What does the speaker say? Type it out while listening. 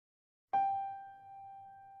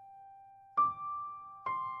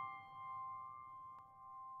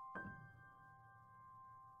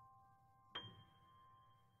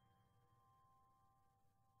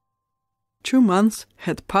2 months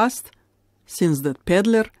had passed since that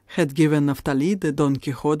peddler had given Naphtali the Don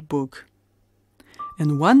Quixote book.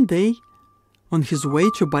 And one day, on his way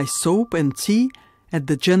to buy soap and tea at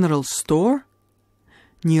the general store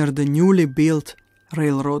near the newly built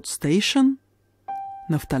railroad station,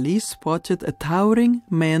 Naphtali spotted a towering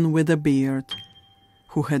man with a beard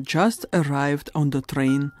who had just arrived on the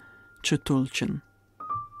train to Tulchin.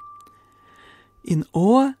 In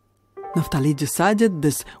awe, Naphtali decided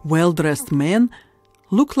this well-dressed man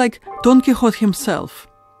looked like Don Quixote himself.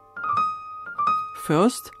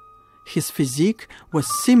 First, his physique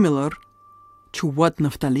was similar to what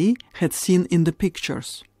Naphtali had seen in the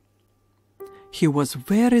pictures. He was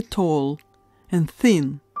very tall and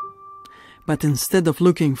thin, but instead of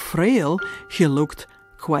looking frail, he looked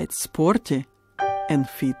quite sporty and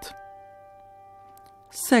fit.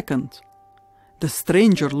 Second, the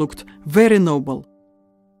stranger looked very noble.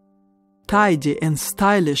 Tidy and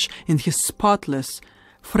stylish in his spotless,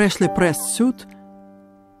 freshly pressed suit,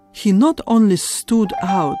 he not only stood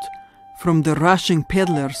out from the rushing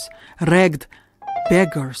peddlers, ragged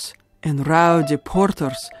beggars, and rowdy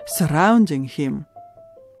porters surrounding him.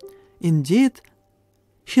 Indeed,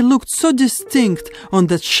 he looked so distinct on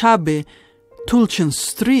that shabby Tulchin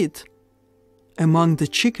street, among the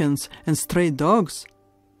chickens and stray dogs,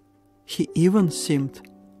 he even seemed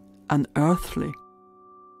unearthly.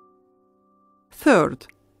 Third,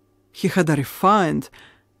 he had a refined,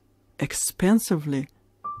 expensively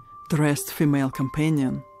dressed female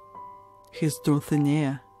companion, his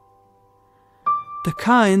Dulcinea. The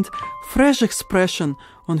kind, fresh expression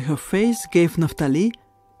on her face gave Naphtali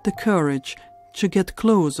the courage to get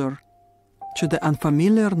closer to the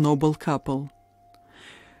unfamiliar noble couple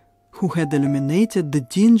who had illuminated the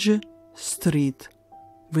dingy street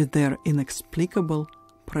with their inexplicable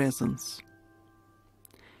presence.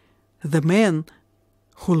 The man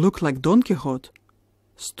who looked like Don Quixote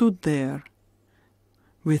stood there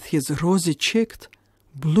with his rosy-cheeked,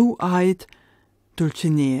 blue-eyed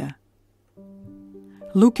Dulcinea,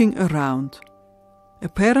 looking around,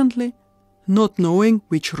 apparently not knowing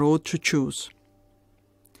which road to choose.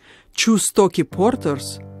 Two stocky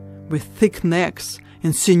porters with thick necks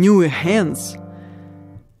and sinewy hands,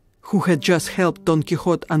 who had just helped Don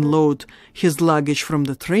Quixote unload his luggage from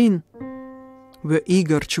the train, were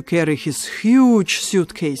eager to carry his huge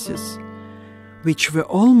suitcases, which were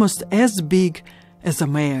almost as big as a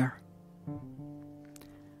mare.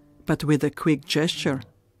 But with a quick gesture,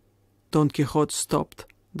 Don Quixote stopped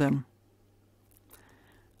them.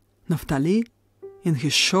 Naphtali, in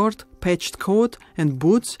his short patched coat and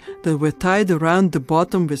boots that were tied around the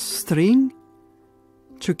bottom with string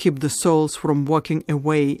to keep the soles from walking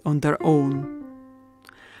away on their own,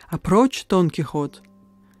 approached Don Quixote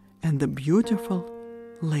and the beautiful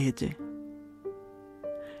lady.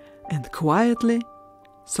 And quietly,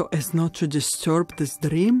 so as not to disturb this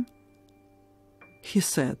dream, he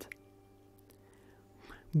said,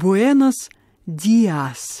 "Buenos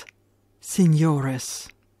dias,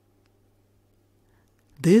 señores."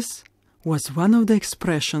 This was one of the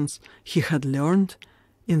expressions he had learned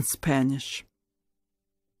in Spanish.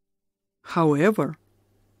 However,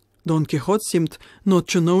 Don Quixote seemed not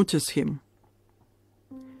to notice him.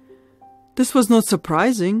 This was not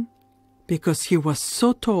surprising, because he was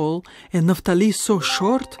so tall and Naphtali so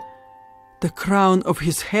short, the crown of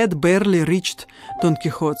his head barely reached Don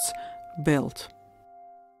Quixote's belt.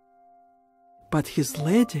 But his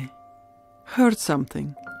lady heard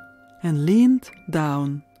something and leaned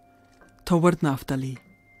down toward Naphtali,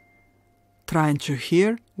 trying to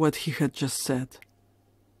hear what he had just said.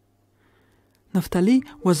 Naphtali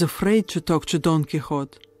was afraid to talk to Don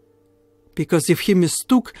Quixote, because if he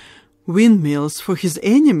mistook windmills for his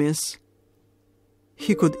enemies,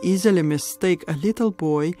 he could easily mistake a little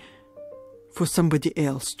boy for somebody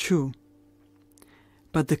else too.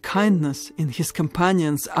 But the kindness in his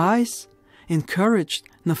companion's eyes encouraged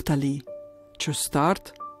Naphtali to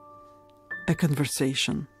start a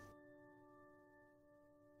conversation.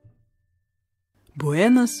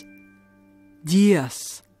 "Buenos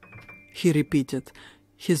dias," he repeated,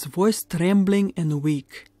 his voice trembling and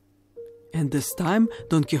weak. And this time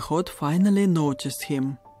Don Quixote finally noticed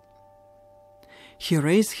him. He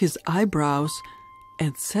raised his eyebrows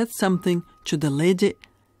and said something to the lady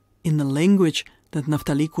in a language that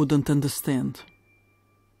Naphtali couldn't understand.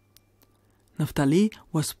 Naphtali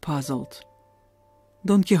was puzzled.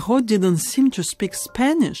 Don Quixote didn't seem to speak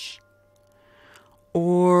Spanish.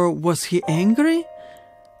 Or was he angry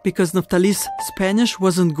because Naphtali's Spanish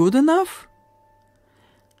wasn't good enough?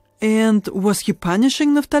 And was he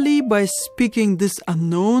punishing Naphtali by speaking this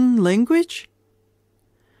unknown language?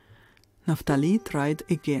 Naphtali tried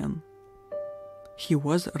again. He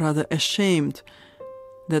was rather ashamed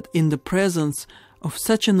that in the presence of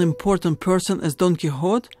such an important person as Don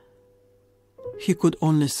Quixote, he could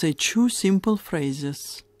only say 2 simple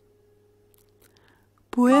phrases.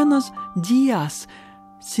 Buenos días,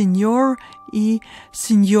 señor y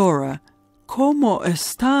señora. ¿Cómo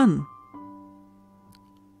están?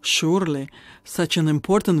 Surely, such an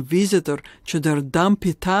important visitor to their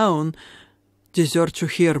dumpy town deserved to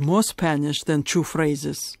hear more Spanish than 2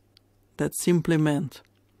 phrases. That simply meant,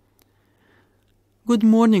 Good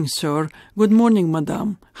morning, sir. Good morning,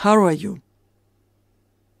 madam. How are you?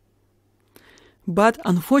 But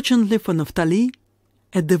unfortunately for Naphtali,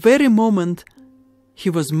 at the very moment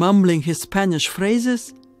he was mumbling his Spanish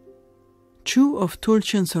phrases, 2 of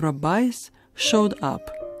Tulchin's rabbis showed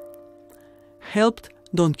up, helped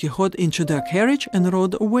Don Quixote into their carriage and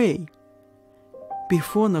rode away,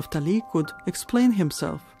 before Naphtali could explain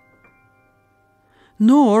himself.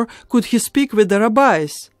 Nor could he speak with the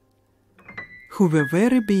rabbis, who were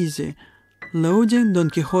very busy loading Don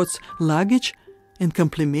Quixote's luggage and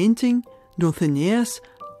complimenting Dulcinea's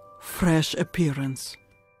fresh appearance.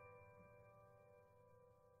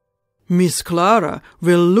 Miss Clara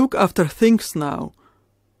will look after things now,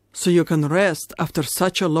 so you can rest after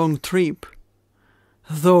such a long trip.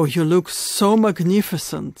 Though you look so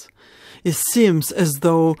magnificent, it seems as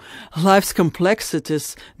though life's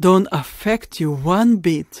complexities don't affect you one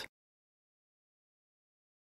bit.